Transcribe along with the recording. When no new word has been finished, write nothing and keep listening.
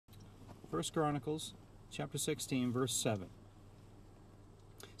1 Chronicles chapter 16, verse 7.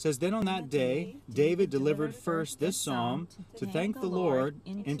 It says, Then on that day David delivered first this psalm to thank the Lord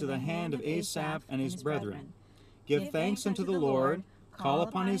into the hand of Asaph and his brethren. Give thanks unto the Lord, call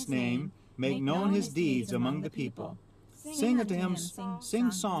upon his name, make known his deeds among the people. Sing unto him,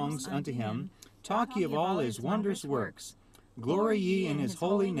 sing songs unto him, talk ye of all his wondrous works. Glory ye in his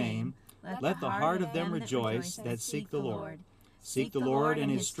holy name. Let the heart of them rejoice that seek the Lord. Seek the Lord in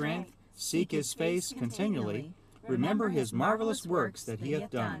his strength, seek his face continually. Remember his marvelous works that he hath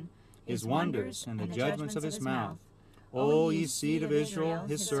done, his wonders and the judgments of his mouth. O ye seed of Israel,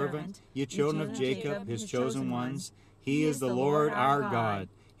 his servant, ye children of Jacob, his chosen ones, he is the Lord our God.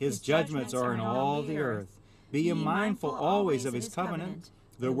 His judgments are in all the earth. Be ye mindful always of his covenant,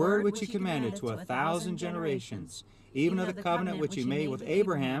 the word which he commanded to 1,000 generations, even of the covenant which he made with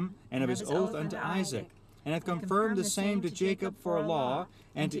Abraham, and of his oath unto Isaac, and hath confirmed the same to Jacob for a law,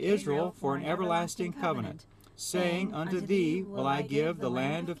 and to Israel for an everlasting covenant, saying, Unto thee will I give the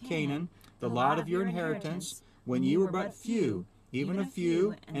land of Canaan, the lot of your inheritance, when ye were but few, even a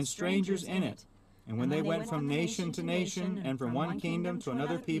few, and strangers in it. And when they went from nation to nation, and from one kingdom to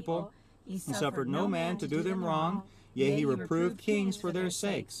another people, he suffered no man to do them wrong, yea, he reproved kings for their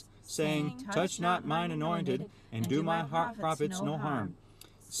sakes, saying, Touch not mine anointed, and do my prophets no harm.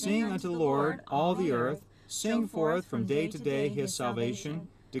 Sing unto the Lord, all the earth, sing forth from day to day his salvation,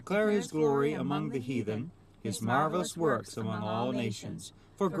 declare his glory among the heathen, his marvelous works among all nations.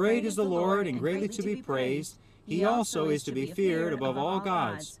 For great is the Lord, and greatly to be praised. He also is to be feared above all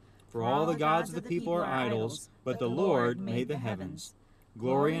gods. For all the gods of the people are idols, but the Lord made the heavens.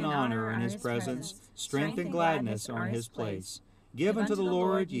 Glory and honor are in his presence, strength and gladness are in his place. Give unto the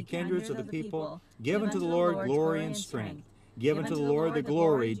Lord, ye kindreds of the people, give unto the Lord glory and strength. Give unto the Lord the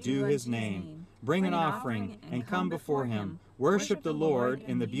glory due his name. Bring an offering, and come before him. Worship the Lord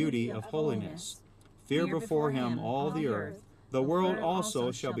in the beauty of holiness. Fear before him all the earth. The world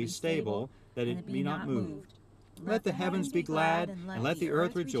also shall be stable, that it be not moved. Let the heavens be glad, and let the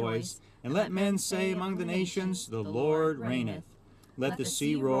earth rejoice, and let men say among the nations, The Lord reigneth. Let the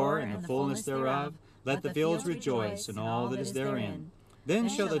sea roar, and the fullness thereof. Let the fields rejoice, and all that is therein. Then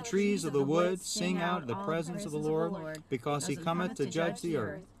shall the trees of the wood sing out of the presence of the Lord, because he cometh to judge the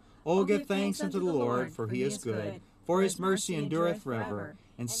earth. O give thanks unto the Lord, for he is good, for his mercy endureth forever.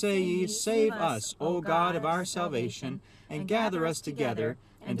 And say ye, Save us, O God of our salvation, and gather us together,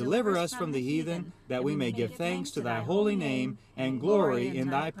 and deliver us from the heathen, that we may give thanks to thy holy name, and glory in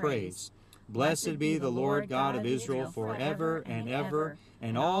thy praise. Blessed be the Lord God of Israel forever and ever.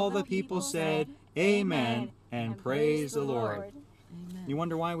 And all the people said, Amen, and praise the Lord. Amen. You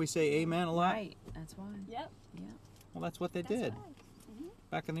wonder why we say amen a lot? Right, that's why. Yep. Yeah. Well, that's what they did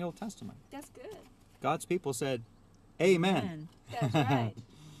back in the Old Testament. That's good. God's people said, Amen. That's right.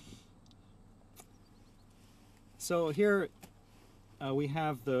 So here we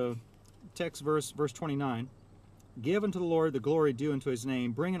have the text verse 29. Give unto the Lord the glory due unto his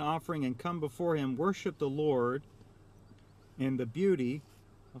name. Bring an offering and come before him. Worship the Lord in the beauty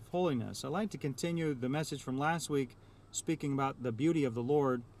of holiness. I'd like to continue the message from last week, speaking about the beauty of the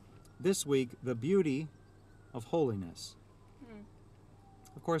Lord. This week, the beauty of holiness.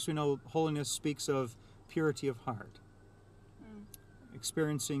 Of course, we know holiness speaks of purity of heart,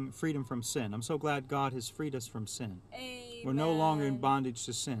 experiencing freedom from sin. I'm so glad God has freed us from sin. Amen. We're no longer in bondage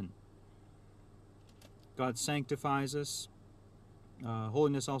to sin. God sanctifies us.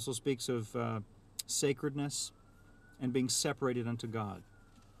 Holiness also speaks of sacredness and being separated unto God.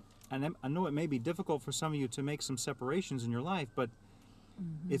 And I know it may be difficult for some of you to make some separations in your life, but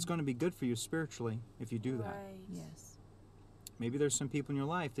it's going to be good for you spiritually if you do that. Right. Yes. Maybe there's some people in your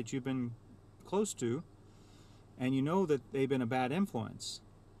life that you've been close to, and you know that they've been a bad influence.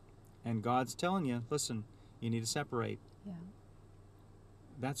 And God's telling you, listen, you need to separate. Yeah.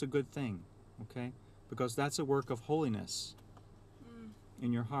 That's a good thing, okay? Because that's a work of holiness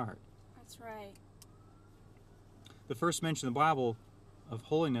in your heart. That's right. The first mention in the Bible of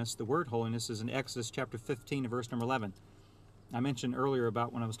holiness, the word holiness, is in Exodus chapter 15 verse number 11. I mentioned earlier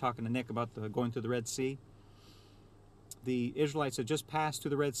about when I was talking to Nick about going through the Red Sea. The Israelites had just passed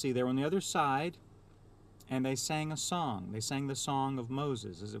through the Red Sea. They were on the other side, and they sang a song. They sang the song of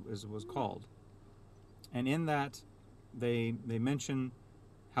Moses, as it was called. And in that, they mention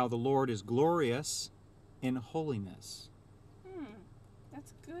how the Lord is glorious in holiness.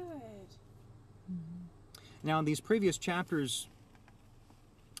 That's good. Now, in these previous chapters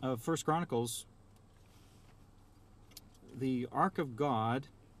of 1 Chronicles, the Ark of God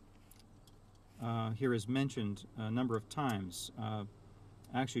here is mentioned a number of times.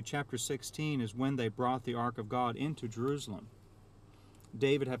 Actually, chapter 16 is when they brought the Ark of God into Jerusalem.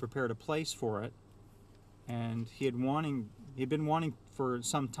 David had prepared a place for it, and he'd been wanting for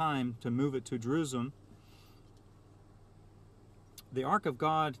some time to move it to Jerusalem. The Ark of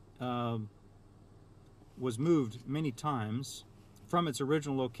God was moved many times from its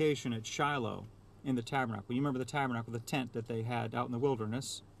original location at Shiloh in the tabernacle. You remember the tabernacle, the tent that they had out in the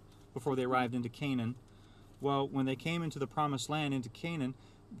wilderness before they arrived into Canaan. Well, when they came into the promised land, into Canaan,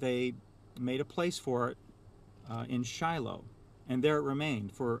 they made a place for it in Shiloh, and there it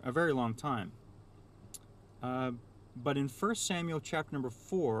remained for a very long time. But in 1 Samuel chapter number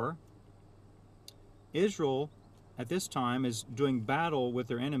 4, Israel at this time is doing battle with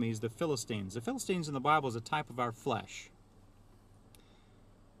their enemies, the Philistines. The Philistines in the Bible is a type of our flesh.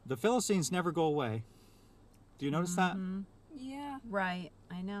 The Philistines never go away. Do you notice that? Yeah. Right,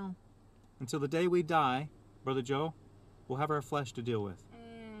 I know. Until the day we die, Brother Joe, we'll have our flesh to deal with.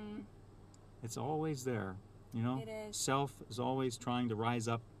 It's always there, you know? It is. Self is always trying to rise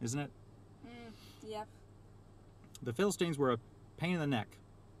up, isn't it? Yep. The Philistines were a pain in the neck.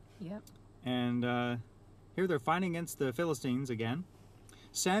 Yep. And here they're fighting against the Philistines again.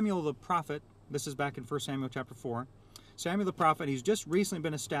 Samuel the prophet, this is back in 1 Samuel chapter 4. Samuel the prophet, he's just recently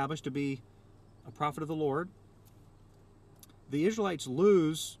been established to be a prophet of the Lord. The Israelites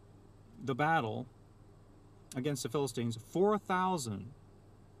lose the battle against the Philistines. 4,000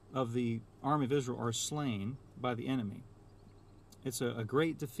 of the army of Israel are slain by the enemy. It's a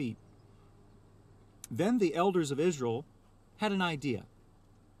great defeat. Then the elders of Israel had an idea.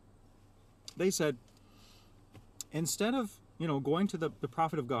 They said, instead of going to the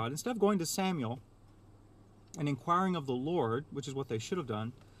prophet of God, instead of going to Samuel and inquiring of the Lord, which is what they should have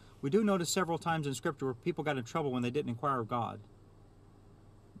done, we do notice several times in Scripture where people got in trouble when they didn't inquire of God.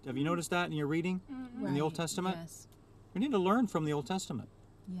 Have you noticed that in your reading in the Old Testament? Yes. We need to learn from the Old Testament.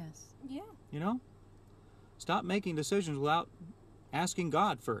 Yes. Yeah. Stop making decisions without asking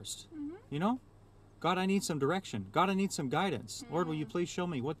God first. God, I need some direction. God, I need some guidance. Lord, will you please show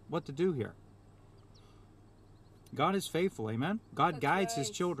me what to do here? God is faithful, amen? God That's guides His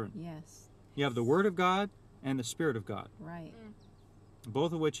right. children. Yes. You have the Word of God and the Spirit of God, Right.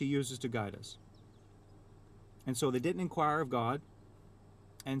 both of which He uses to guide us. And so they didn't inquire of God.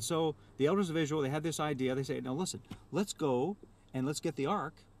 And so the elders of Israel, they had this idea. They say, now listen, let's go and let's get the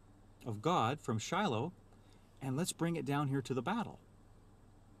Ark of God from Shiloh and let's bring it down here to the battle.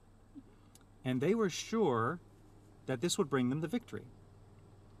 And they were sure that this would bring them the victory.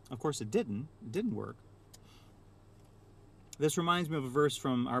 Of course, it didn't. It didn't work. This reminds me of a verse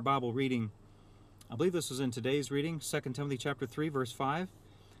from our Bible reading. I believe this was in today's reading, 2 Timothy chapter 3, verse 5.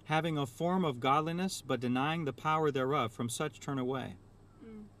 Having a form of godliness, but denying the power thereof, from such turn away.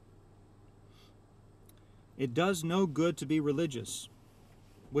 It does no good to be religious,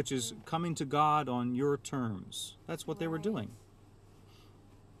 which is coming to God on your terms. That's what they were doing.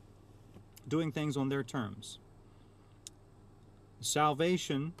 Doing things on their terms.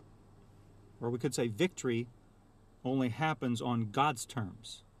 Salvation, or we could say victory, only happens on God's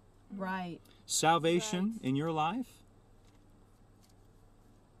terms. Right. Salvation in your life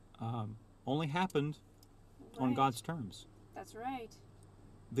only happened on God's terms. That's right.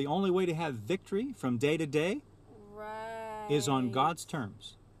 The only way to have victory from day to day is on God's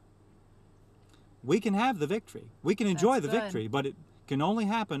terms. We can have the victory. We can enjoy the victory, but it can only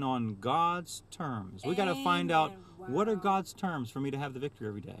happen on God's terms. We got to find out what are God's terms for me to have the victory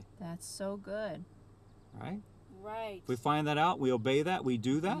every day. That's so good. Right? Right. If we find that out, we obey that, we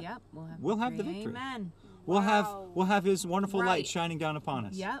do that, Yep. we'll have the victory. Amen. We'll have His wonderful light Right. shining down upon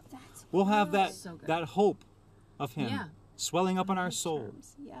us. Yep. That's We'll have that So good. that hope of Him Yeah. swelling up in our soul.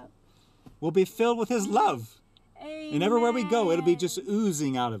 Yep. We'll be filled with His love. Amen. And everywhere we go, it'll be just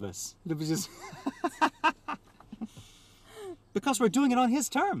oozing out of us. It'll be just because we're doing it on His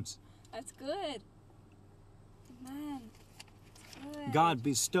terms. That's good. Amen. Good. God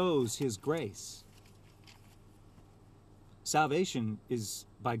bestows His grace. Salvation is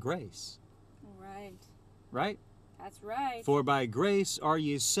by grace, Right. right? That's right. For by grace are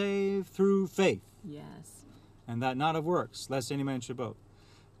ye saved through faith, Yes. and that not of works, lest any man should boast.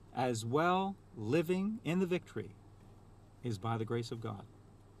 As well, living in the victory is by the grace of God.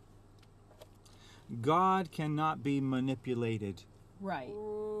 God cannot be manipulated. Right.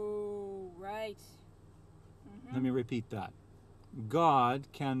 Ooh, right. Let me repeat that. God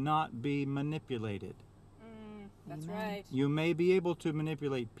cannot be manipulated. That's Amen. right. You may be able to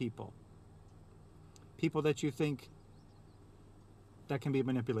manipulate people. People that you think that can be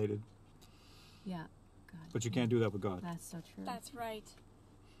manipulated, Yeah. God. but you can't do that with God. That's so true. That's right.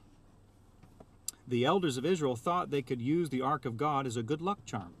 The elders of Israel thought they could use the Ark of God as a good luck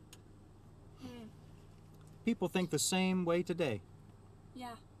charm. People think the same way today.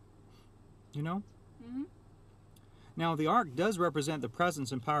 Yeah. You know? Mm-hmm. Now, the ark does represent the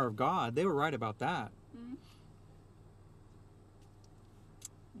presence and power of God. They were right about that. Mm-hmm.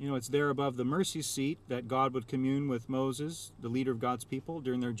 You know, it's there above the mercy seat that God would commune with Moses, the leader of God's people,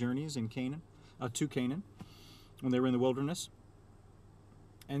 during their journeys in Canaan, to Canaan, when they were in the wilderness.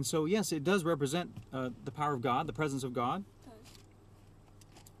 And so, yes, it does represent the power of God, the presence of God.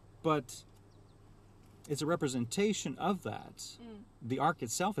 But it's a representation of that. Mm. The ark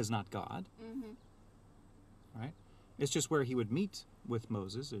itself is not God, Mm-hmm. right? It's just where he would meet with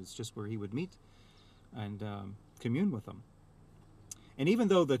Moses. It's just where he would meet and commune with them. And even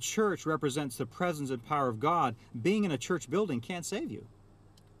though the church represents the presence and power of God, being in a church building can't save you.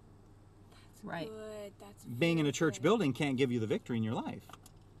 Right. Good. That's Being in very a church good. building can't give you the victory in your life.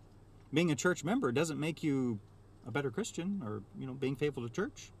 Being a church member doesn't make you a better Christian or, being faithful to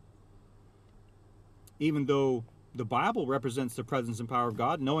church. Even though the Bible represents the presence and power of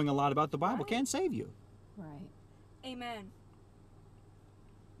God, knowing a lot about the Bible Right. can't save you. Right. Amen.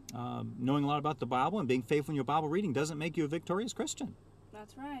 Knowing a lot about the Bible and being faithful in your Bible reading doesn't make you a victorious Christian.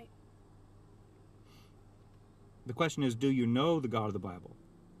 That's right. The question is, do you know the God of the Bible?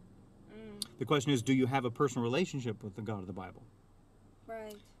 Mm. The question is, do you have a personal relationship with the God of the Bible?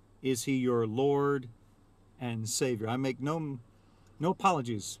 Right. Is he your Lord and Savior? I make no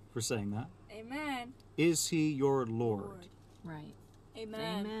apologies for saying that. Amen. Is he your Lord? Right.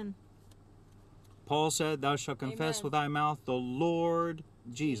 Amen. Amen. Paul said, thou shalt confess Amen. with thy mouth the Lord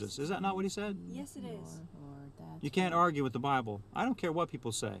Jesus. Is that not what he said? Yes, it is. Lord, that's You can't right. argue with the Bible. I don't care what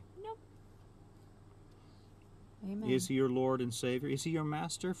people say. Nope. Amen. Is he your Lord and Savior? Is he your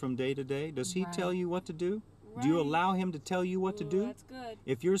master from day to day? Does he Right. tell you what to do? Right. Do you allow him to tell you what to Ooh, do? That's good.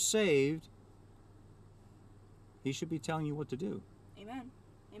 If you're saved, he should be telling you what to do. Amen.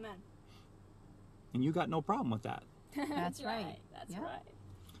 Amen. And you got no problem with that. That's right. That's Yeah. right.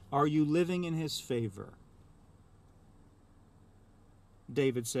 Are you living in his favor?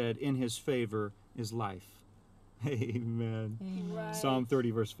 David said, in his favor is life. Amen. Amen. Right. Psalm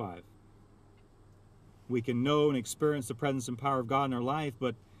 30, verse 5. We can know and experience the presence and power of God in our life,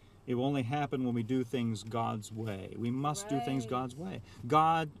 but it will only happen when we do things God's way. We must do things Right. God's way.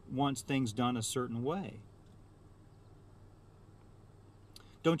 God wants things done a certain way.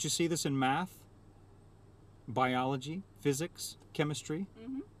 Don't you see this in math, biology, physics, chemistry,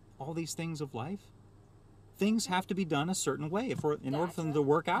 Mm-hmm. all these things of life? Things have to be done a certain way in order That's for them right. to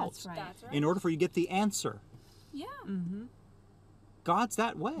work out. That's right. That's right. In order for you to get the answer. Yeah. Mm-hmm. God's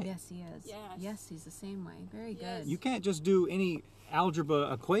that way. Yes, he is. Yes. Yes, he's the same way. Very Yes. good. You can't just do any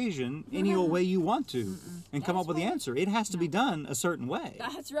algebra equation any old way you want to and come That's up with the right. answer. It has to be done a certain way.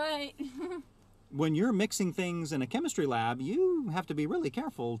 That's right. When you're mixing things in a chemistry lab, you have to be really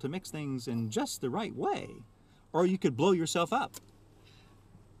careful to mix things in just the right way, or you could blow yourself up.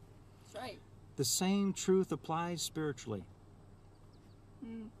 That's right. The same truth applies spiritually.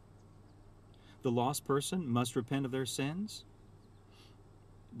 Mm. The lost person must repent of their sins.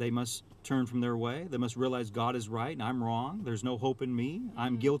 They must turn from their way. They must realize God is right and I'm wrong. There's no hope in me.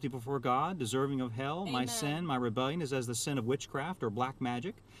 I'm guilty before God, deserving of hell. My Amen. sin, my rebellion is as the sin of witchcraft or black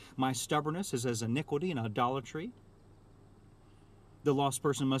magic. My stubbornness is as iniquity and idolatry. The lost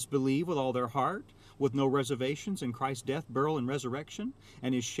person must believe with all their heart, with no reservations, in Christ's death, burial, and resurrection,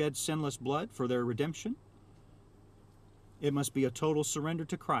 and his shed sinless blood for their redemption. It must be a total surrender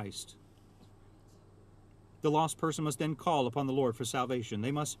to Christ. The lost person must then call upon the Lord for salvation.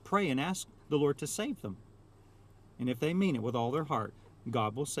 They must pray and ask the Lord to save them. And if they mean it with all their heart,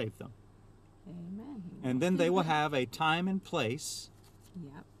 God will save them. Amen. And then they will have a time and place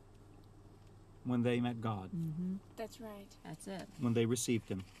Yep. when they met God, Mm-hmm. That's right. That's it. when they received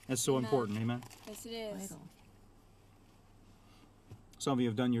him. That's so Amen. important, amen? Yes, it is. Vital. Some of you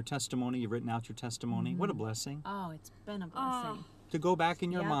have done your testimony. You've written out your testimony. What a blessing. Oh, it's been a Ah. blessing. To go back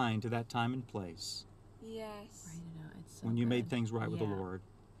in your Yep. mind to that time and place Yes. Write it out. It's so when you made good. things right with the Yeah. Lord,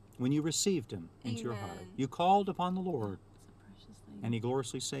 when you received him into your heart. Amen. You called upon the Lord, It's a precious thing. and he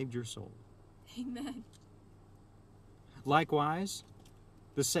gloriously saved your soul. Amen. Likewise,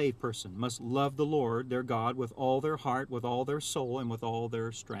 the saved person must love the Lord, their God, with all their heart, with all their soul, and with all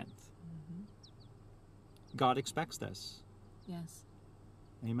their strength. God expects this. Yes.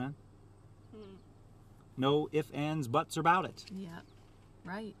 Amen? Mm. No ifs, ands, buts about it. Yep.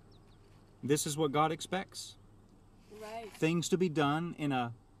 Right. This is what God expects. Right. Things to be done in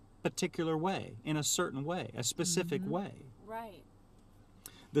a particular way, in a certain way, a specific way. Right.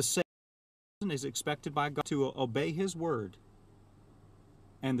 The saved person is expected by God to obey his word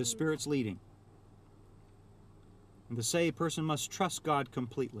and the Spirit's leading. And the saved person must trust God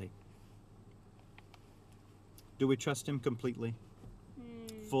completely. Do we trust him completely?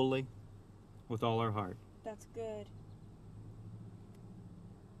 fully with all our heart. That's good.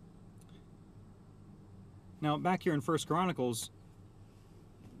 Now, back here in 1 Chronicles,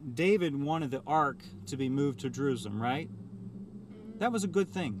 David wanted the ark to be moved to Jerusalem, right? That was a good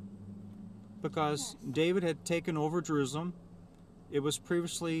thing because David had taken over Jerusalem. It was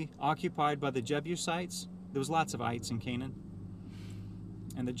previously occupied by the Jebusites. There was lots of ites in Canaan.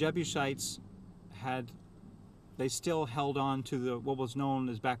 And the Jebusites they still held on to what was known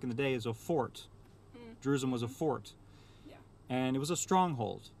as back in the day as a fort. Jerusalem was a fort. Yeah. And it was a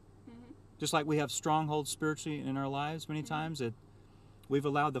stronghold. Just like we have strongholds spiritually in our lives many times, we've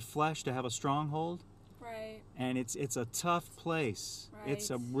allowed the flesh to have a stronghold. Right. And it's a tough place. Right.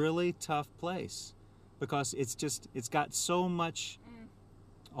 It's a really tough place because it's got so much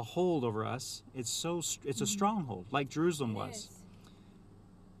a hold over us. It's a stronghold like Jerusalem was. Is.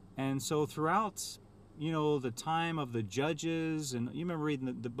 And so throughout, the time of the judges, and you remember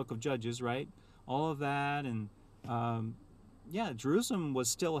reading the book of Judges, right? All of that, and Jerusalem was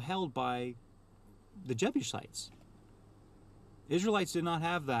still held by the Jebusites. Israelites did not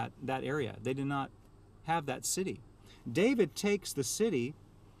have that area. They did not have that city. David takes the city.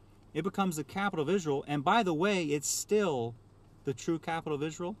 It becomes the capital of Israel. And by the way, it's still the true capital of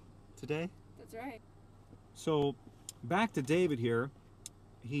Israel today. That's right. So back to David here.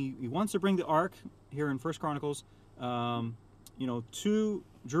 He wants to bring the ark here in 1 Chronicles, to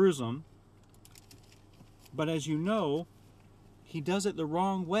Jerusalem. But as you know, he does it the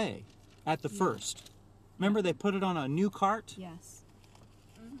wrong way at the first. Remember, they put it on a new cart? Yes.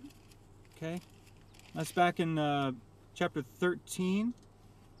 Okay. That's back in chapter 13,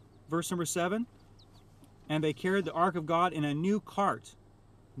 verse number 7. And they carried the ark of God in a new cart.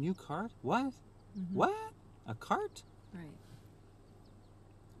 New cart? What? What? A cart? Right.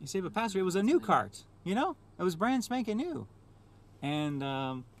 You say, but Pastor, it was a new cart. It was brand spanking new. And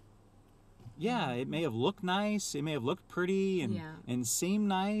it may have looked nice. It may have looked pretty and seemed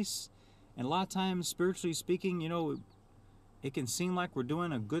nice. And a lot of times, spiritually speaking, it can seem like we're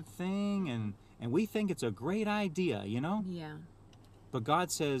doing a good thing and we think it's a great idea, Yeah. But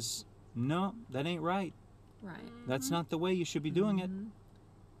God says, no, that ain't right. Right. That's not the way you should be doing it.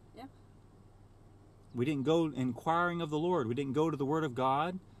 Yeah. We didn't go inquiring of the Lord. We didn't go to the Word of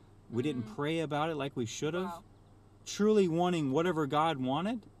God. We didn't pray about it like we should have. Wow. Truly wanting whatever God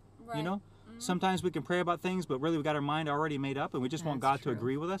wanted, Right. Sometimes we can pray about things, but really we got our mind already made up and we just want That's God true. to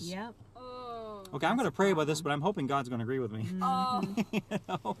agree with us. Yep. Oh. Okay, I'm going to pray about this, but I'm hoping God's going to agree with me.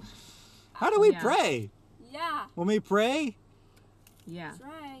 Oh. How do we Yeah. pray? Yeah. When we pray, Yeah. That's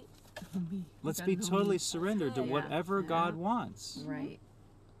right. let's gotta be know totally me. surrendered to Yeah. whatever Yeah. God wants Right.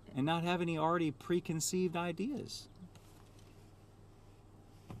 and not have any already preconceived ideas.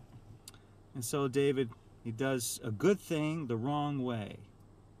 And so David, he does a good thing the wrong way.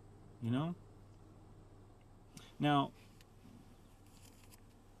 Now,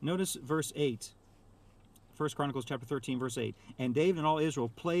 notice verse 8. 1 Chronicles chapter 13, verse 8. And David and all Israel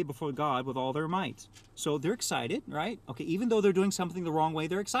played before God with all their might. So they're excited, right? Okay, even though they're doing something the wrong way,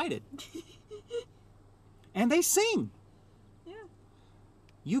 they're excited. And they sing. Yeah.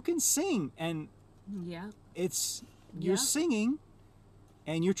 You can sing, and Yeah. you're singing,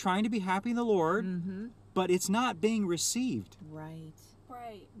 and you're trying to be happy in the Lord, but it's not being received. Right.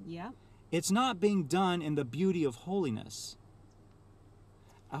 Right. Yep. It's not being done in the beauty of holiness.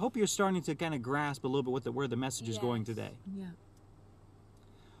 I hope you're starting to kind of grasp a little bit where the message is going today. Yeah.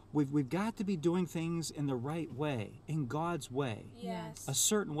 We've got to be doing things in the right way, in God's way, Yes. a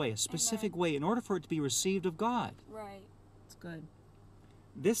certain way, a specific way, in order for it to be received of God. Right. It's good.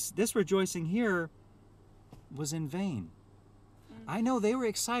 This rejoicing here was in vain. I know they were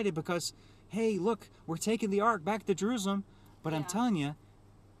excited because, hey, look, we're taking the ark back to Jerusalem, but I'm Yeah. telling you,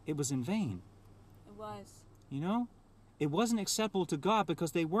 it was in vain. It was. It wasn't acceptable to God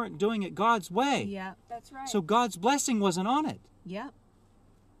because they weren't doing it God's way. Yep. That's right. So God's blessing wasn't on it. Yep.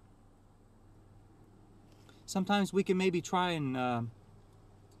 Sometimes we can maybe try and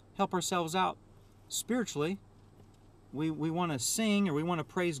help ourselves out spiritually. We want to sing or we want to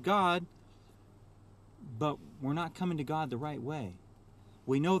praise God, but we're not coming to God the right way.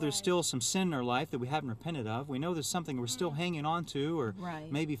 We know there's Right. still some sin in our life that we haven't repented of. We know there's something we're still hanging on to, or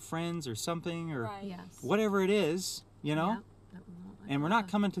Right. maybe friends or something, or Right. Yes. whatever it is, Yep. That we won't let and we're go not of.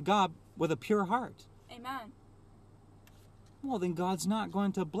 coming to God with a pure heart. Amen. Well, then God's not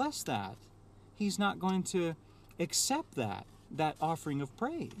going to bless that. He's not going to accept that offering of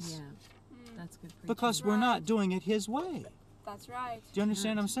praise. Yeah. That's good. Preaching. Because we're not doing it His way. That's right. Do you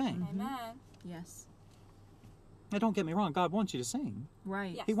understand what I'm saying? Amen. Yes. Now, don't get me wrong. God wants you to sing.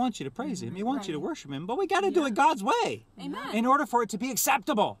 Right. Yes. He wants you to praise Him. He wants you to Right. worship Him. But we got to do Yeah. it God's way Amen. in order for it to be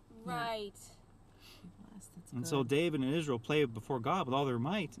acceptable. Right. Blessed. That's And good. so David and Israel played before God with all their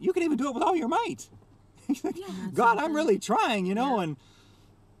might. You can even do it with all your might. That's God, I'm something. really trying, you know, Yeah.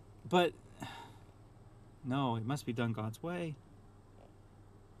 but no, it must be done God's way.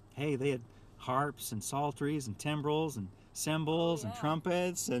 Hey, they had harps and psalteries and timbrels and cymbals and yeah.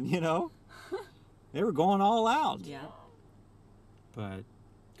 trumpets, and they were going all out. Yeah. But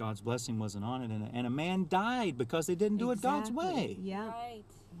God's blessing wasn't on it, and a man died because they didn't do it God's Exactly. way. Yeah. Right.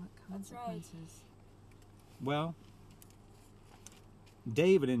 What That's right. consequences? Well,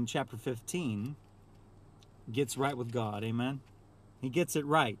 David in chapter 15 gets right with God, amen? He gets it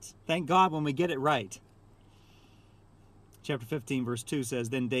right. Thank God when we get it right. Chapter 15 verse 2 says,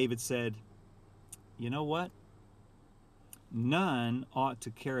 Then David said, You know what? None ought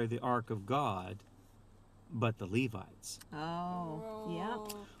to carry the ark of God but the Levites. Oh. Yeah.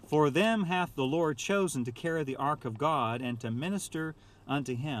 For them hath the Lord chosen to carry the ark of God and to minister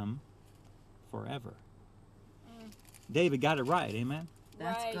unto Him forever. David got it right, amen?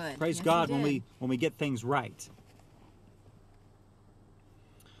 That's Right. good. Praise Yes, God he when did. we get things right.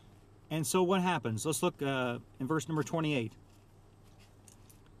 And so what happens? Let's look in verse number 28.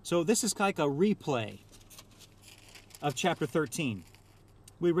 So this is like a replay of chapter 13.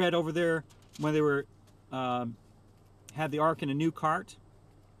 We read over there when they were had the ark in a new cart,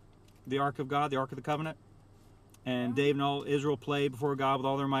 the ark of God, the ark of the covenant. And David and all Israel played before God with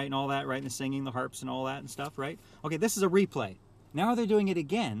all their might and all that, right? And the singing, the harps and all that and stuff, right? Okay, this is a replay. Now they're doing it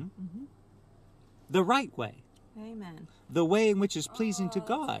again the right way, Amen. the way in which is pleasing to Oh,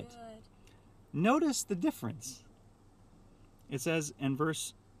 God. that's good. Notice the difference. It says in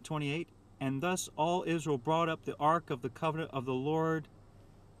verse 28, And thus all Israel brought up the ark of the covenant of the Lord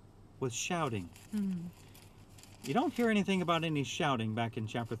with shouting. Mhm. You don't hear anything about any shouting back in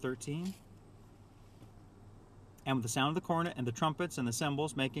chapter 13. And with the sound of the cornet and the trumpets and the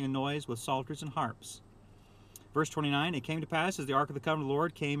cymbals making a noise with psalteries and harps. Verse 29, It came to pass as the ark of the covenant of the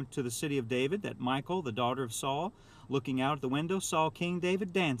Lord came to the city of David, that Michal, the daughter of Saul, looking out at the window, saw King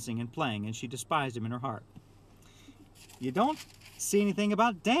David dancing and playing, and she despised him in her heart. You don't see anything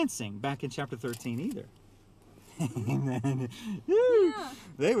about dancing back in chapter 13 either. Amen. Yeah.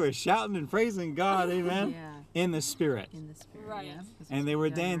 They were shouting and praising God, amen, Yeah. in the Spirit. In the spirit. Right. Yeah. 'Cause And it's they were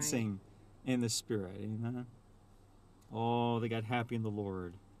done right. dancing in the Spirit, amen. Oh, they got happy in the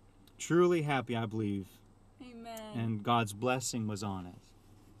Lord. Truly happy, I believe. Amen. And God's blessing was on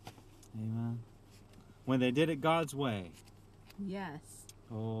it. Amen. When they did it God's way. Yes.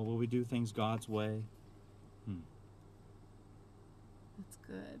 Oh, will we do things God's way? That's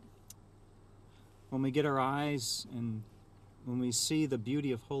good. When we get our eyes and when we see the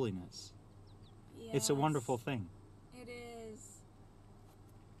beauty of holiness, it's a Yes, wonderful thing, It is.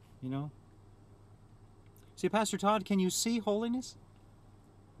 you know? See, Pastor Todd, can you see holiness?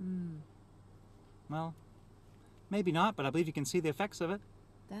 Mm. Well, maybe not, but I believe you can see the effects of it.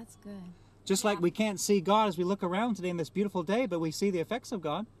 That's good. Just like Yeah. we can't see God as we look around today in this beautiful day, but we see the effects of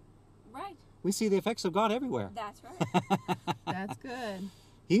God. Right. We see the effects of God everywhere. That's right. That's good.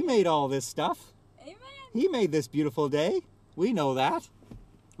 He made all this stuff. Amen. He made this beautiful day. We know that.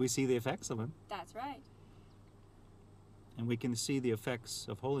 We see the effects of Him. That's right. And we can see the effects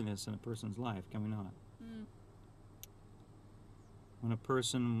of holiness in a person's life, can we not? Mm.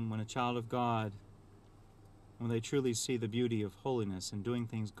 When a child of God, when they truly see the beauty of holiness and doing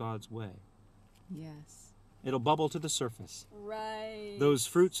things God's way, Yes. it'll bubble to the surface. Right. Those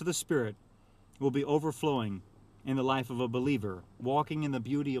fruits of the Spirit will be overflowing in the life of a believer, walking in the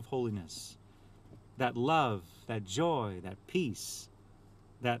beauty of holiness. That love, that joy, that peace,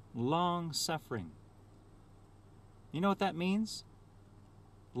 that long suffering. You know what that means?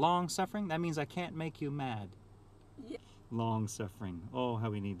 Long suffering? That means I can't make you mad. Yeah. Long suffering. Oh, how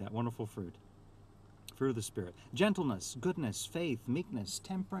we need that wonderful fruit. Fruit of the Spirit. Gentleness, goodness, faith, meekness,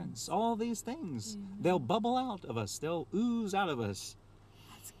 temperance. All these things. They'll bubble out of us. They'll ooze out of us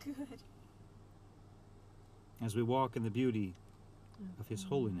That's good. as we walk in the beauty of His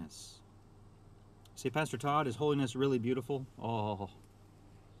holiness. See, Pastor Todd, is holiness really beautiful? Oh,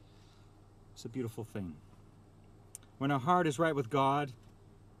 it's a beautiful thing. When our heart is right with God,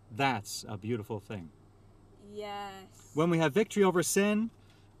 that's a beautiful thing. Yes. When we have victory over sin,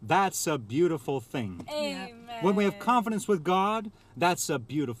 that's a beautiful thing. Amen. When we have confidence with God, that's a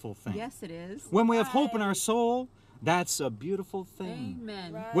beautiful thing. Yes, it is. When we have hope in our Right. soul, that's a beautiful thing.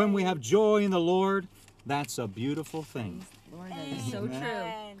 Amen. Right. When we have joy in the Lord, that's a beautiful thing. Lord, that is so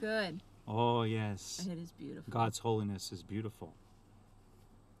Amen. true. Good. Oh, yes. It is beautiful. God's holiness is beautiful.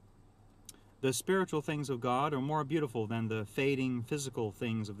 The spiritual things of God are more beautiful than the fading physical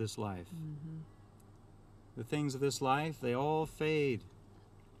things of this life. The things of this life, they all fade,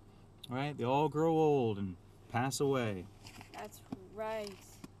 right? They all grow old and pass away. That's right.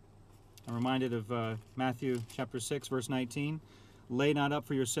 I'm reminded of Matthew chapter 6, verse 19. Lay not up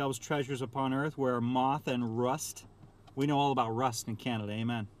for yourselves treasures upon earth where moth and rust. We know all about rust in Canada,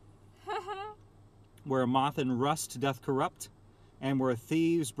 amen. Where moth and rust doth corrupt, and where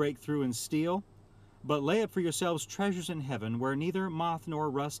thieves break through and steal. But lay up for yourselves treasures in heaven, where neither moth nor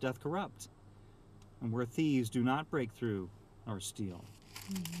rust doth corrupt, and where thieves do not break through nor steal.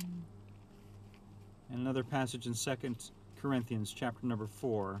 And another passage in 2 Corinthians chapter number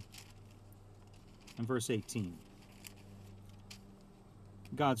 4 and verse 18.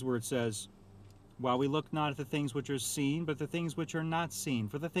 God's word says, while we look not at the things which are seen, but the things which are not seen.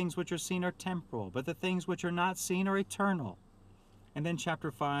 For the things which are seen are temporal, but the things which are not seen are eternal. And then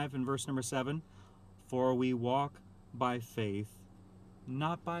chapter 5 and verse number 7. For we walk by faith,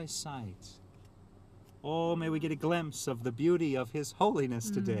 not by sight. Oh, may we get a glimpse of the beauty of His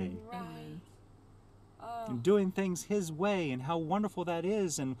holiness today. Right. Oh. And doing things His way, and how wonderful that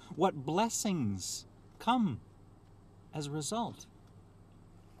is, and what blessings come as a result.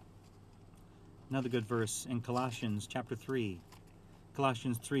 Another good verse in Colossians chapter 3.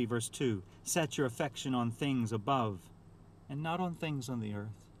 Colossians 3 verse 2. Set your affection on things above and not on things on the earth.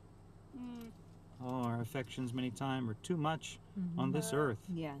 Oh, our affections many times are too much on this earth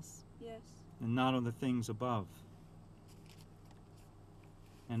Yes. Yes. and not on the things above.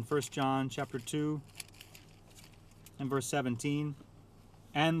 And 1 John chapter 2 and verse 17.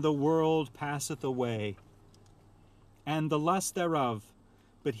 And the world passeth away, and the lust thereof,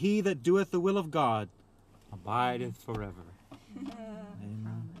 but he that doeth the will of God abideth forever.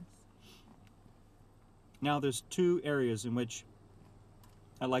 Amen. Now there's two areas in which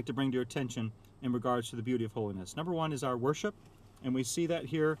I'd like to bring to your attention in regards to the beauty of holiness. Number one is our worship, and we see that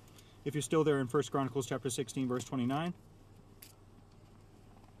here, if you're still there, in 1 Chronicles chapter 16, verse 29.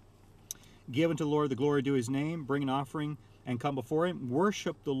 Give unto the Lord the glory due His name, bring an offering, and come before Him.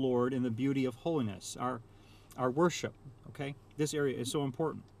 Worship the Lord in the beauty of holiness. Our worship, okay? This area is so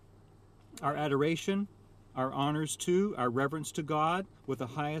important. Our adoration, our honors to, our reverence to God with the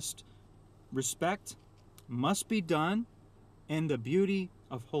highest respect must be done in the beauty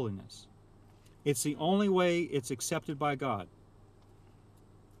of holiness. It's the only way it's accepted by God.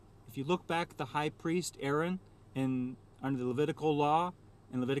 If you look back at the high priest Aaron under the Levitical law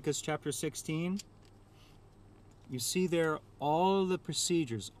in Leviticus chapter 16, you see there all of the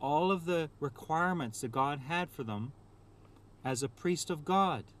procedures, all of the requirements that God had for them as a priest of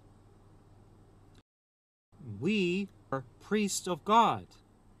God. We are priests of God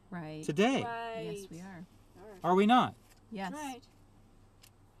Right. today, Right. Yes, we are. are we not? Yes. Right.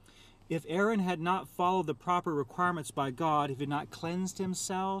 If Aaron had not followed the proper requirements by God, if he had not cleansed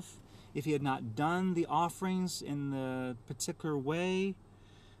himself, if he had not done the offerings in the particular way,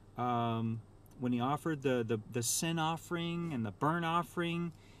 when he offered the sin offering and the burnt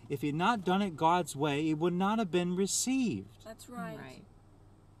offering, if he had not done it God's way, it would not have been received. That's right. Right.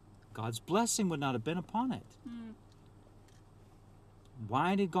 God's blessing would not have been upon it. Mm.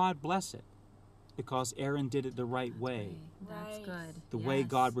 Why did God bless it? Because Aaron did it the right way, That's Right. good. the way Yes.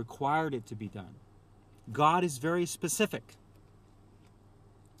 God required it to be done. God is very specific.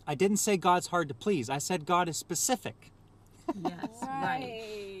 I didn't say God's hard to please. I said God is specific. Yes.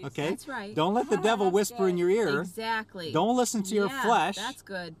 Right. Okay? That's right. Don't let the devil That's whisper in good. your ear. Exactly. Don't listen to your Yeah, flesh. That's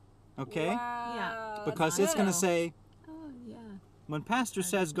good. Okay? Wow, Because that's it's going to good. say, Oh, yeah. when Pastor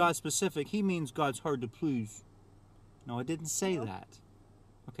says God's specific, he means God's hard to please. No, I didn't say Nope. that.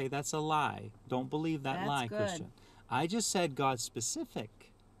 Okay, that's a lie. Don't believe that That's lie, good. Christian. I just said God's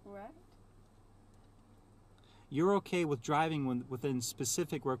specific. Right. You're okay with driving within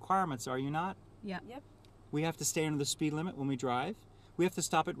specific requirements, are you not? Yeah. Yep. We have to stay under the speed limit when we drive. We have to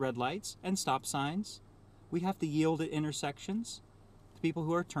stop at red lights and stop signs. We have to yield at intersections to people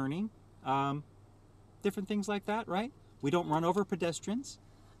who are turning. Different things like that, right? We don't run over pedestrians.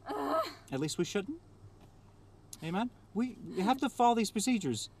 At least we shouldn't. Amen? We have to follow these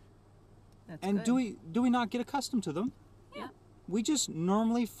procedures. That's And good. do we not get accustomed to them? Yeah. We just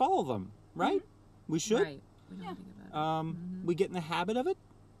normally follow them, right? We should. Right. We don't Yeah. think about it. We get in the habit of it.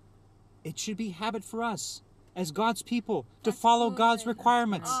 It should be habit for us as God's people to That's follow good. God's That's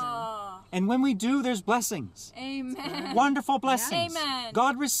requirements. Oh. And when we do, there's blessings. Amen. Wonderful blessings. Amen.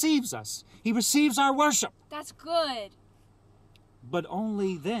 God receives us. He receives our worship. That's good. But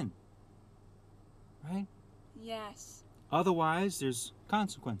only then. Right? Yes. Otherwise, there's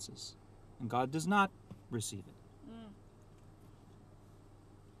consequences. And God does not receive it.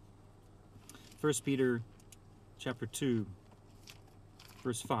 1 Peter chapter 2,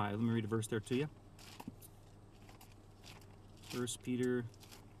 verse 5. Let me read a verse there to you. 1 Peter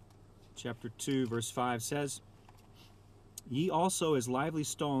chapter 2, verse 5 says, Ye also as lively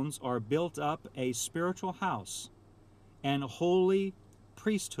stones are built up a spiritual house and holy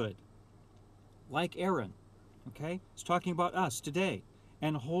priesthood, like Aaron. Okay? It's talking about us today.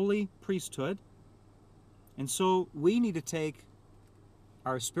 And holy priesthood. And so we need to take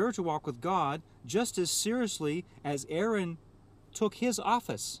our spiritual walk with God just as seriously as Aaron took his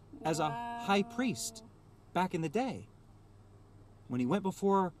office as a high priest back in the day. When he went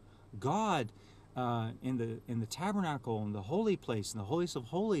before God in the tabernacle, in the holy place, in the holiest of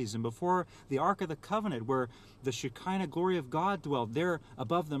holies, and before the Ark of the Covenant, where the Shekinah glory of God dwelled, there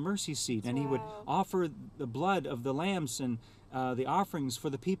above the mercy seat, and he would offer the blood of the lambs and the offerings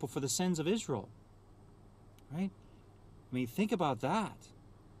for the people, for the sins of Israel. Right? I mean, think about that.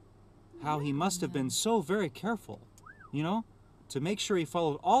 How he must have been so very careful, you know, to make sure he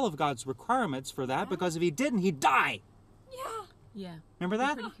followed all of God's requirements for that, because if he didn't, he'd die. Yeah. Yeah. Remember Be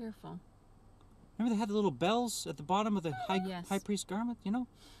that? pretty careful. Remember they had the little bells at the bottom of the Yes. high priest garment, you know?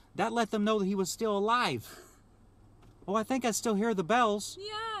 That let them know that he was still alive. Oh, I think I still hear the bells.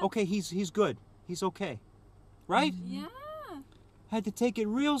 Yeah. Okay, he's good. He's okay. Right? Yeah. Had to take it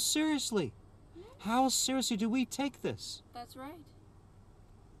real seriously. How seriously do we take this? That's right.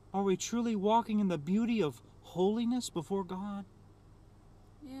 Are we truly walking in the beauty of holiness before God?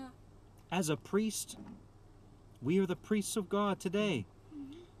 Yeah. As a priest, we are the priests of God today.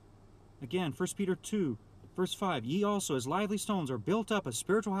 Again, 1 Peter 2, verse 5. Ye also, as lively stones, are built up a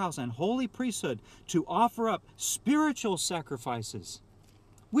spiritual house and holy priesthood to offer up spiritual sacrifices.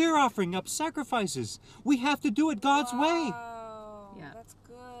 We're offering up sacrifices. We have to do it God's way. Wow. Yeah. That's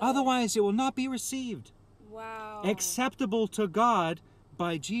good. Otherwise, it will not be received. Wow. Acceptable to God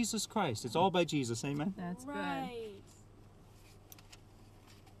by Jesus Christ. It's all by Jesus. Amen? That's good. Right.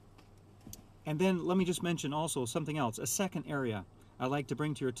 And then let me just mention also something else. A second area I'd like to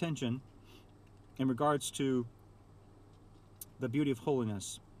bring to your attention in regards to the beauty of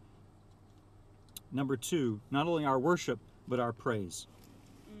holiness. Number 2, not only our worship, but our praise.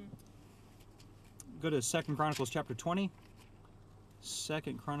 Go to 2 Chronicles chapter 20. 2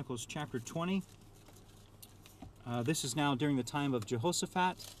 Chronicles chapter 20. This is now during the time of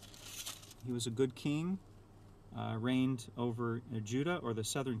Jehoshaphat. He was a good king, reigned over Judah, or the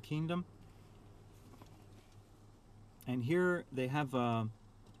southern kingdom. And here they have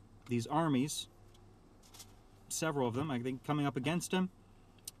these armies, several of them, I think, coming up against him.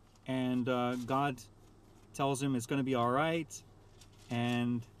 And God tells him it's going to be all right.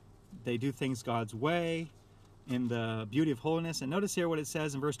 And they do things God's way in the beauty of holiness. And notice here what it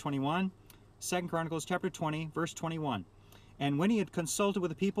says in verse 21. 2 Chronicles chapter 20, verse 21. And when he had consulted with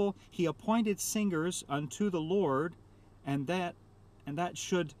the people, he appointed singers unto the Lord, and that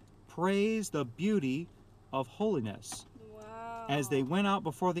should praise the beauty of holiness, Wow. as they went out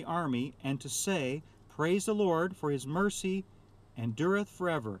before the army, and to say, Praise the Lord, for his mercy endureth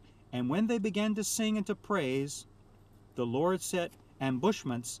forever. And when they began to sing and to praise, the Lord set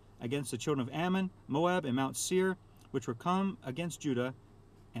ambushments against the children of Ammon, Moab, and Mount Seir, which were come against Judah,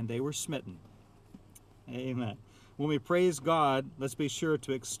 and they were smitten. Amen. When we praise God, let's be sure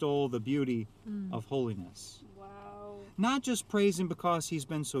to extol the beauty of holiness. Wow. Not just praise him because he's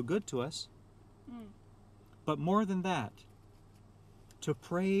been so good to us, but more than that, to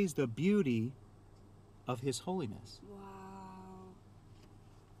praise the beauty of his holiness. Wow.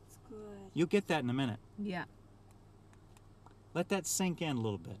 That's good. You'll get that in a minute. Yeah. Let that sink in a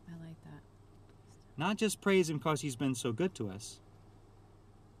little bit. I like that. Not just praise him because he's been so good to us.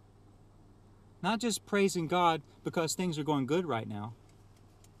 Not just praising God because things are going good right now.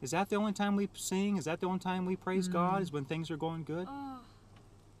 Is that the only time we sing? Is that the only time we praise God? Is when things are going good? Oh.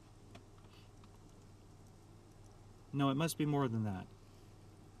 No, it must be more than that.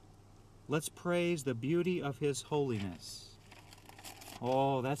 Let's praise the beauty of his holiness.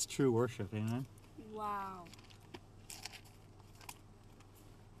 Oh, that's true worship, amen? Wow.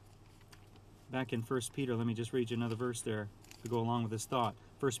 Back in 1 Peter, let me just read you another verse there to go along with this thought.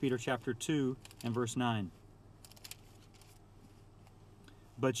 1 Peter chapter 2 and verse 9.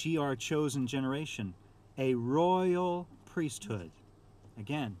 But ye are a chosen generation, a royal priesthood.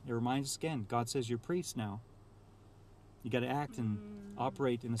 Again, it reminds us again, God says you're priests now. You got to act and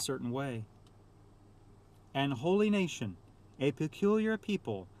operate in a certain way. And holy nation, a peculiar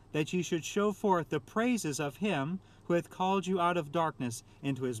people, that ye should show forth the praises of him who hath called you out of darkness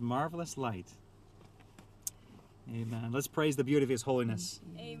into his marvelous light. Amen. Let's praise the beauty of his holiness.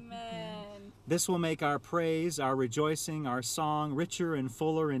 Amen. This will make our praise, our rejoicing, our song richer and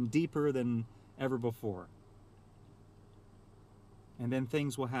fuller and deeper than ever before. And then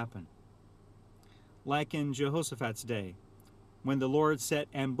things will happen. Like in Jehoshaphat's day, when the Lord set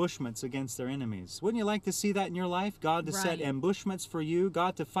ambushments against their enemies. Wouldn't you like to see that in your life? God to set Right. ambushments for you,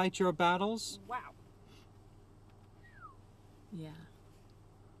 God to fight your battles? Wow. Yeah.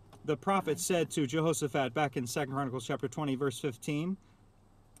 The prophet said to Jehoshaphat back in 2 Chronicles chapter 20, verse 15,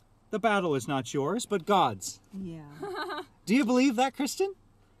 the battle is not yours, but God's. Yeah. Do you believe that, Kristen?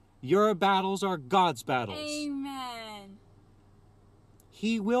 Your battles are God's battles. Amen.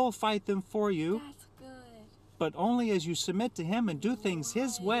 He will fight them for you, That's good. but only as you submit to Him and do things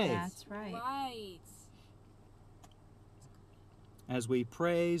His way. That's right. Right. As we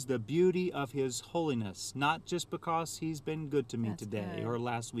praise the beauty of His holiness, not just because He's been good to me That's today good. or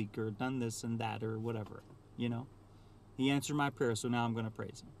last week or done this and that or whatever, you know. He answered my prayer, so now I'm going to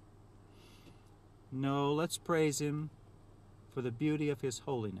praise Him. No, let's praise Him for the beauty of His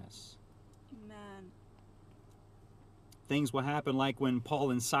holiness. Amen. Things will happen like when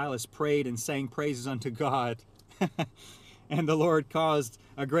Paul and Silas prayed and sang praises unto God, and the Lord caused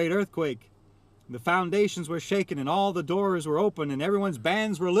a great earthquake. The foundations were shaken and all the doors were open and everyone's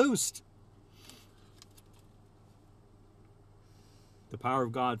bands were loosed. The power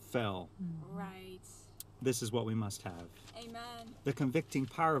of God fell. Right. This is what we must have. Amen. The convicting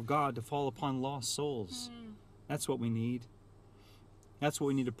power of God to fall upon lost souls. That's what we need. That's what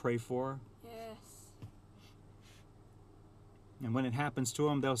we need to pray for. Yes. And when it happens to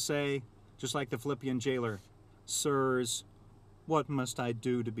them, they'll say, just like the Philippian jailer, Sirs, what must I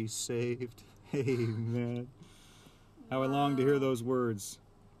do to be saved? Amen. How I long to hear those words,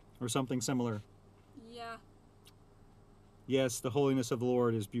 or something similar. Yeah. Yes, the holiness of the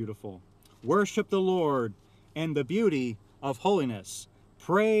Lord is beautiful. Worship the Lord and the beauty of holiness.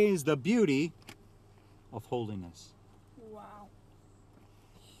 Praise the beauty of holiness. Wow.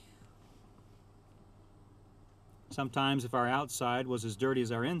 Sometimes if our outside was as dirty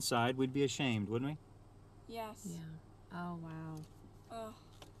as our inside, we'd be ashamed, wouldn't we? Yes. Yeah. Oh, wow. Oh.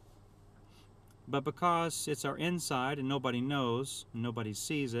 But because it's our inside and nobody knows, and nobody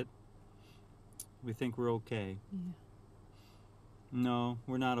sees it, we think we're okay. Yeah. No,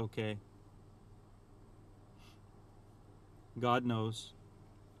 we're not okay. God knows.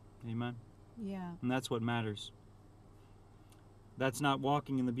 Amen. Yeah. And that's what matters. That's not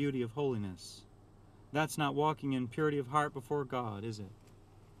walking in the beauty of holiness. That's not walking in purity of heart before God, is it?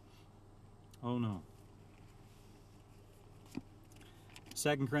 Oh no.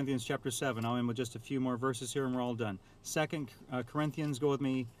 2 Corinthians chapter 7. I'll end with just a few more verses here and we're all done. 2 Corinthians, go with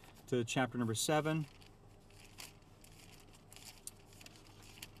me to chapter number 7.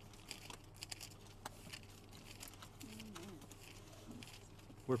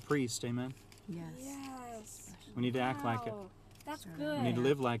 We're priests, amen? Yes. Yes. We need to act like it. Wow. That's Right. good. We need to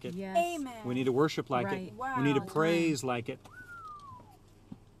live like it. Yes. Amen. We need to worship like Right. it. Wow. We need to All the praise like it.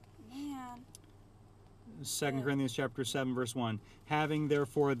 Man. 2 Corinthians chapter 7, verse 1. Having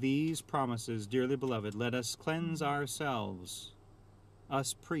therefore these promises, dearly beloved, let us cleanse ourselves,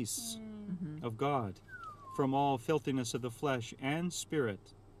 us priests Mm-hmm. of God, from all filthiness of the flesh and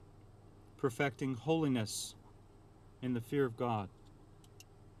spirit, perfecting holiness in the fear of God.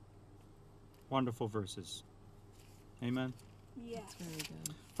 Wonderful verses. Amen. Yes. That's very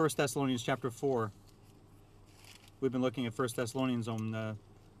good. 1 Thessalonians chapter 4. We've been looking at 1 Thessalonians on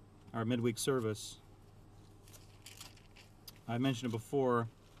our midweek service. I mentioned it before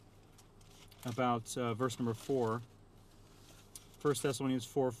about verse number 4. 1 Thessalonians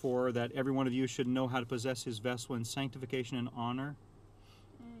 4:4, that every one of you should know how to possess his vessel in sanctification and honor.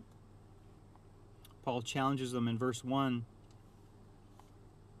 Mm. Paul challenges them in verse 1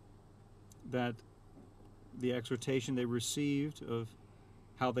 that the exhortation they received of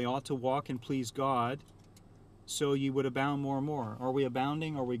how they ought to walk and please God, so you would abound more and more. Are we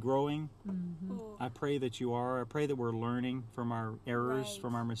abounding? Are we growing? Mm-hmm. Ooh. I pray that you are. I pray that we're learning from our errors, Right.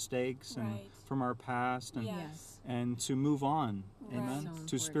 from our mistakes, and Right. from our past, and, Yes. and to move on, Right. amen, So to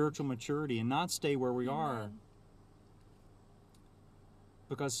important. spiritual maturity and not stay where we are. Amen.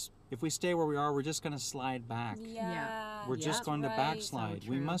 Because if we stay where we are, we're just going to slide back. Yeah. We're just That's going to right. backslide. So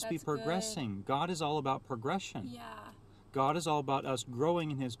We true. must be That's good. progressing. God is all about progression. Yeah. God is all about us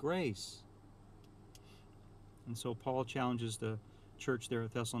growing in His grace. And so Paul challenges the church there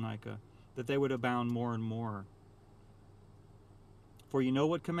at Thessalonica that they would abound more and more. For you know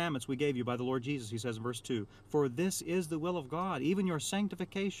what commandments we gave you by the Lord Jesus, he says in verse 2. For this is the will of God, even your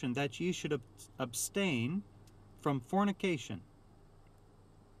sanctification, that ye should abstain from fornication,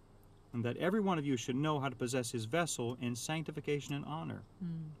 and that every one of you should know how to possess his vessel in sanctification and honor.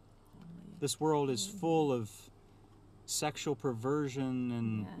 This world is full of sexual perversion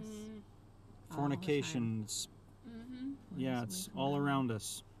and Yes. Mm. fornication, it's, Mm-hmm. yeah, away it's from all God. around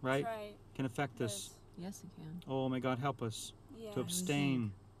us, right? That's right. Can affect us. Yes, it can. Oh, may God help us Yes. to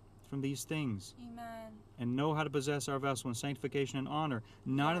abstain from these things Amen. and know how to possess our vessel in sanctification and honor,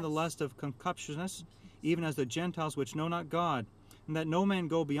 not in the Yes. lust of concupiscence, even as the Gentiles which know not God, and that no man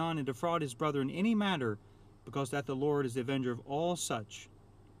go beyond and defraud his brother in any matter, because that the Lord is the avenger of all such,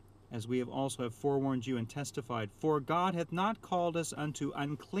 as we have also have forewarned you and testified. For God hath not called us unto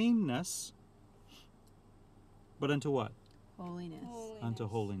uncleanness, but unto what? Holiness. Unto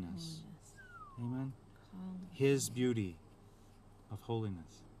holiness. Amen. Holiness. His beauty of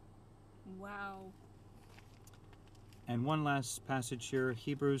holiness. Wow. And one last passage here,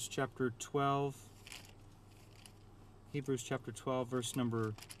 Hebrews chapter 12. Hebrews chapter 12, verse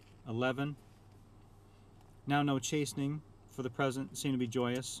number 11. Now no chastening for the present seem to be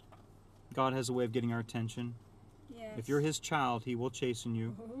joyous. God has a way of getting our attention. Yes. If you're his child, he will chasten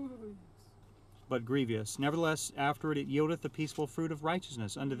you, but grievous. Nevertheless, after it yieldeth the peaceful fruit of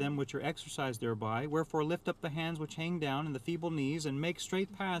righteousness unto them which are exercised thereby. Wherefore lift up the hands which hang down, and the feeble knees, and make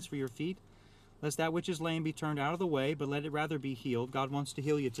straight paths for your feet, lest that which is lame be turned out of the way, but let it rather be healed. God wants to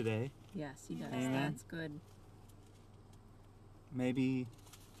heal you today. Yes, he does. Amen. That's good. Maybe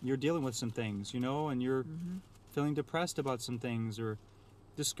you're dealing with some things, and you're feeling depressed about some things or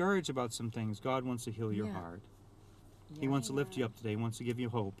discouraged about some things. God wants to heal your Yeah. heart. He wants to lift you up today. He wants to give you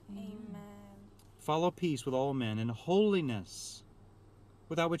hope. Amen. Follow peace with all men and holiness,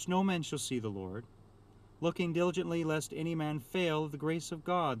 without which no man shall see the Lord, looking diligently lest any man fail of the grace of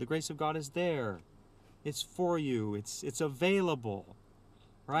God. The grace of God is there. It's for you. It's available.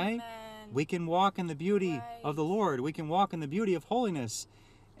 Right? Amen. We can walk in the beauty of the Right. Lord. We can walk in the beauty of holiness,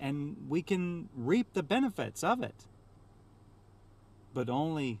 and we can reap the benefits of it, but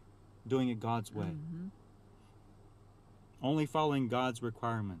only doing it God's way. Mm-hmm. Only following God's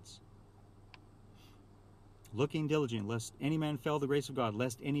requirements. Looking diligent, lest any man fail the grace of God,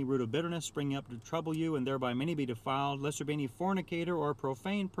 lest any root of bitterness spring up to trouble you, and thereby many be defiled, lest there be any fornicator or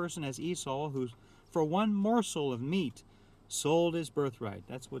profane person as Esau, who for one morsel of meat sold his birthright.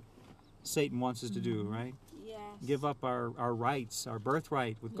 That's what Satan wants us to do, right? Yes. Give up our rights, our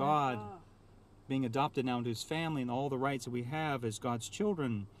birthright with Yeah. God, Oh. being adopted now into his family, and all the rights that we have as God's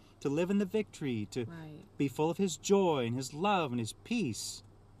children, to live in the victory, to Right. be full of his joy and his love and his peace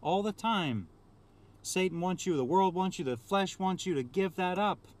all the time. Satan wants you, the world wants you, the flesh wants you to give that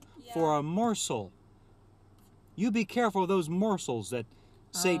up for a morsel. You be careful of those morsels that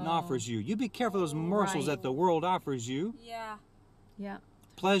Satan offers you. You be careful of those morsels that the world offers you. Yeah. Yeah.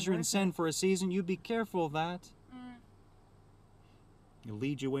 Pleasure and worth sin it. for a season, you be careful of that. It'll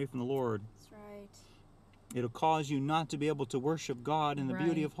lead you away from the Lord. That's right. It'll cause you not to be able to worship God in the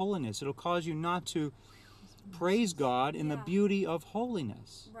beauty Right. of holiness. It'll cause you not to praise God in the Yeah. beauty of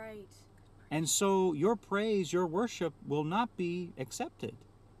holiness. Right. And so your praise, your worship will not be accepted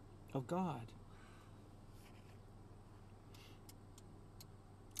of God.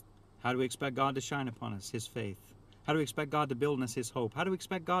 How do we expect God to shine upon us? His faith. How do we expect God to build in us His hope? How do we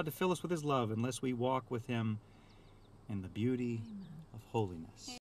expect God to fill us with His love unless we walk with Him in the beauty of holiness?